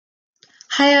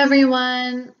Hi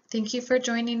everyone! Thank you for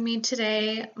joining me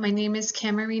today. My name is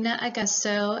Camarina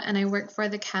Augusto and I work for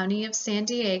the County of San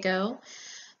Diego.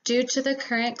 Due to the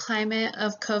current climate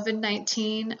of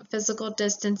COVID-19, physical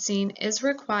distancing is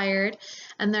required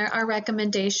and there are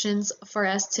recommendations for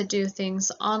us to do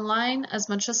things online as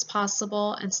much as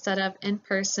possible instead of in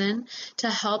person to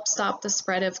help stop the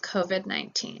spread of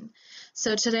COVID-19.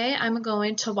 So today I'm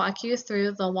going to walk you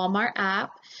through the Walmart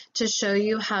app to show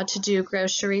you how to do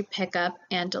grocery pickup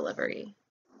and delivery.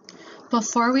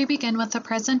 Before we begin with the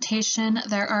presentation,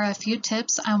 there are a few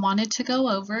tips I wanted to go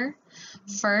over.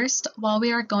 First, while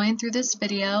we are going through this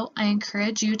video, I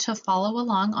encourage you to follow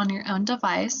along on your own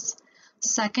device.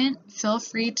 Second, feel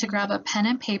free to grab a pen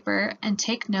and paper and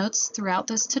take notes throughout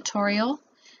this tutorial.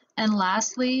 And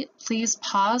lastly, please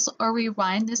pause or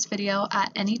rewind this video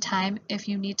at any time if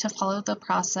you need to follow the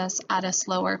process at a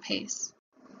slower pace.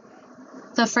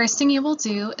 The first thing you will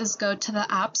do is go to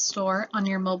the App Store on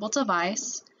your mobile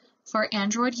device. For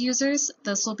Android users,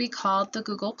 this will be called the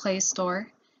Google Play Store,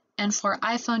 and for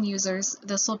iPhone users,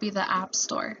 this will be the App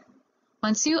Store.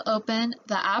 Once you open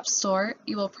the App Store,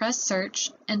 you will press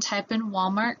search and type in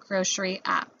Walmart Grocery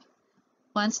App.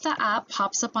 Once the app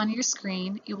pops up on your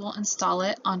screen, you will install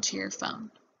it onto your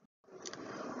phone.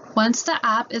 Once the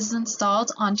app is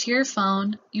installed onto your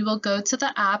phone, you will go to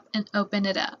the app and open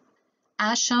it up.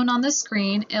 As shown on the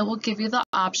screen, it will give you the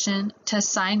option to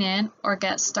sign in or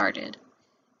get started.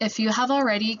 If you have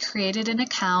already created an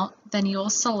account, then you will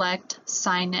select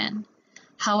Sign In.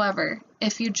 However,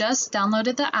 if you just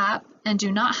downloaded the app and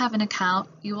do not have an account,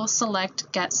 you will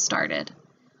select Get Started.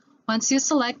 Once you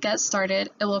select Get Started,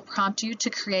 it will prompt you to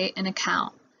create an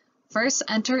account. First,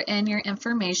 enter in your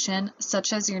information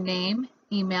such as your name,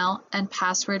 email, and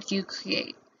password you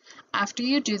create. After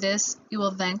you do this, you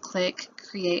will then click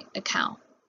Create Account.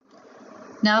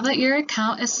 Now that your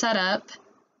account is set up,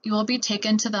 you will be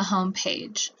taken to the home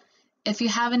page. If you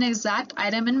have an exact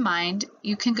item in mind,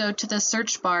 you can go to the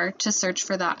search bar to search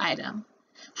for that item.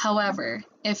 However,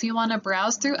 if you want to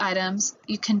browse through items,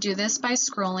 you can do this by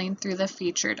scrolling through the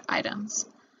featured items.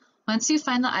 Once you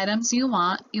find the items you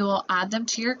want, you will add them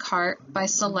to your cart by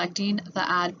selecting the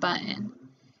Add button.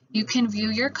 You can view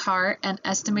your cart and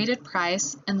estimated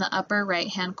price in the upper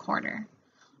right-hand corner.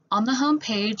 On the home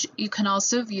page, you can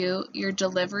also view your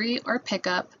delivery or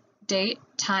pickup, date,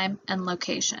 time, and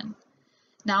location.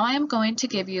 Now I am going to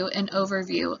give you an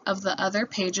overview of the other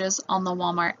pages on the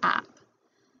Walmart app.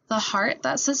 The heart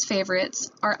that says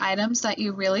favorites are items that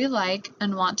you really like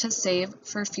and want to save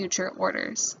for future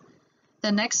orders.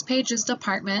 The next page is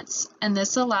departments, and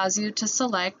this allows you to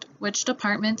select which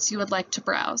departments you would like to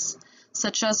browse,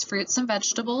 such as fruits and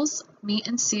vegetables, meat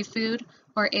and seafood,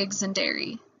 or eggs and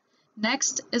dairy.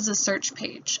 Next is a search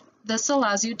page. This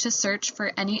allows you to search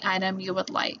for any item you would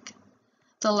like.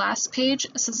 The last page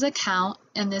says account,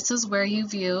 and this is where you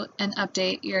view and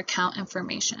update your account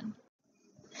information.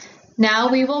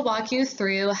 Now we will walk you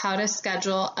through how to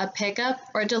schedule a pickup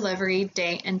or delivery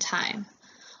date and time.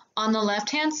 On the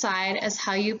left-hand side is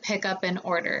how you pick up an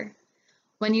order.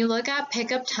 When you look at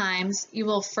pickup times, you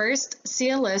will first see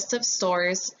a list of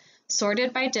stores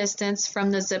sorted by distance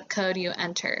from the zip code you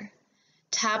enter.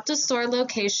 Tap the store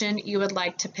location you would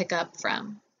like to pick up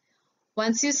from.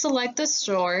 Once you select the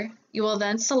store, you will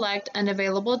then select an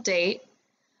available date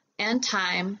and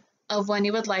time of when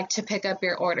you would like to pick up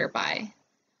your order by.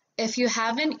 If you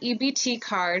have an EBT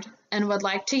card and would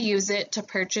like to use it to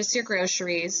purchase your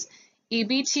groceries,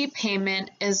 EBT payment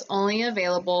is only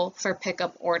available for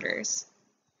pickup orders.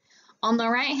 On the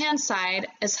right-hand side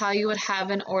is how you would have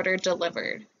an order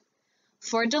delivered.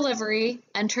 For delivery,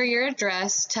 enter your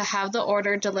address to have the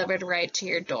order delivered right to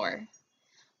your door.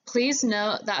 Please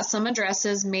note that some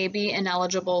addresses may be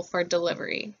ineligible for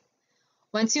delivery.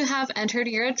 Once you have entered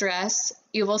your address,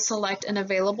 you will select an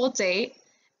available date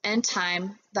and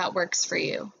time that works for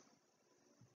you.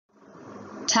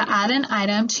 To add an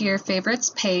item to your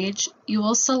favorites page, you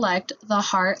will select the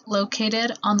heart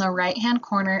located on the right-hand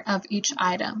corner of each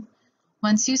item.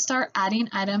 Once you start adding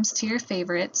items to your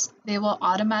favorites, they will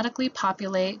automatically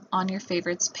populate on your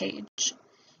favorites page.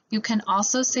 You can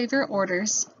also save your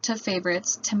orders to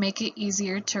favorites to make it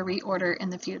easier to reorder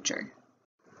in the future.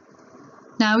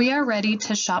 Now we are ready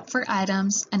to shop for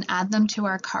items and add them to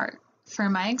our cart. For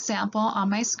my example on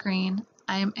my screen,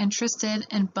 I am interested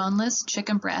in boneless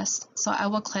chicken breast, so I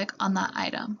will click on that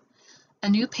item. A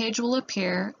new page will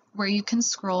appear where you can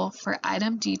scroll for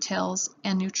item details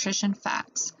and nutrition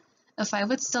facts. If I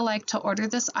would still like to order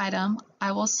this item,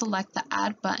 I will select the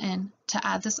Add button to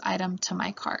add this item to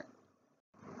my cart.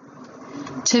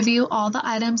 To view all the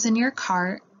items in your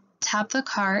cart, tap the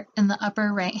cart in the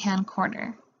upper right-hand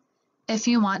corner. If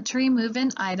you want to remove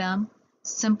an item,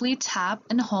 simply tap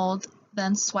and hold,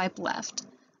 then swipe left.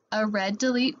 A red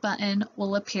delete button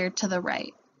will appear to the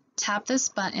right. Tap this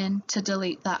button to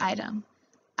delete the item.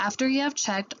 After you have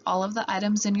checked all of the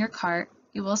items in your cart,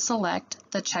 you will select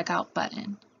the Checkout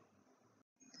button.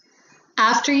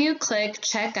 After you click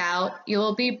Checkout, you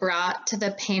will be brought to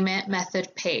the Payment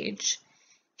Method page.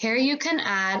 Here you can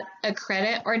add a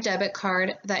credit or debit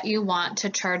card that you want to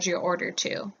charge your order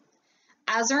to.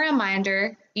 As a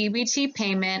reminder, EBT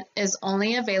payment is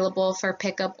only available for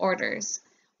pickup orders.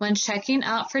 When checking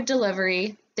out for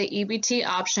delivery, the EBT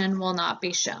option will not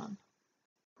be shown.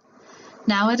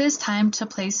 Now it is time to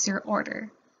place your order.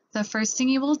 The first thing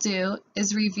you will do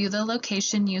is review the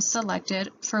location you selected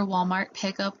for Walmart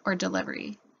pickup or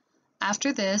delivery.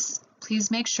 After this, please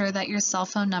make sure that your cell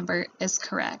phone number is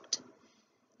correct.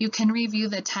 You can review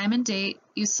the time and date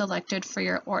you selected for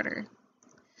your order.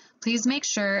 Please make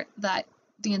sure that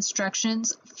the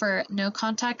instructions for no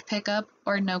contact pickup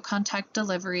or no contact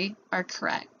delivery are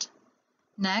correct.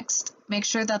 Next, make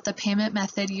sure that the payment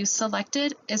method you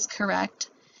selected is correct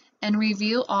and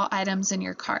review all items in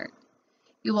your cart.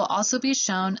 You will also be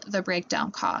shown the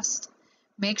breakdown cost.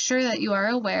 Make sure that you are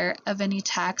aware of any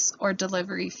tax or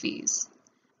delivery fees.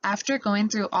 After going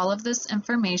through all of this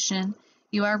information,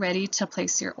 you are ready to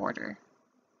place your order.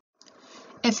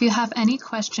 If you have any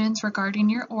questions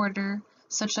regarding your order,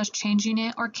 such as changing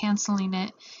it or canceling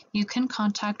it, you can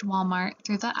contact Walmart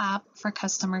through the app for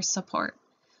customer support.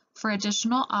 For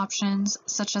additional options,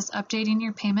 such as updating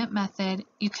your payment method,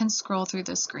 you can scroll through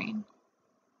the screen.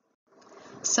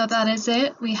 So that is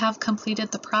it. We have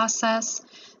completed the process.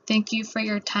 Thank you for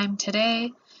your time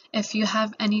today. If you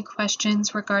have any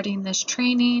questions regarding this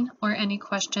training or any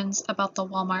questions about the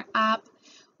Walmart app,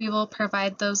 we will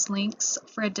provide those links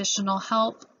for additional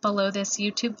help below this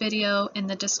YouTube video in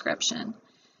the description.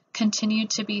 Continue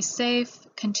to be safe,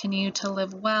 continue to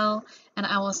live well, and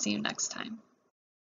I will see you next time.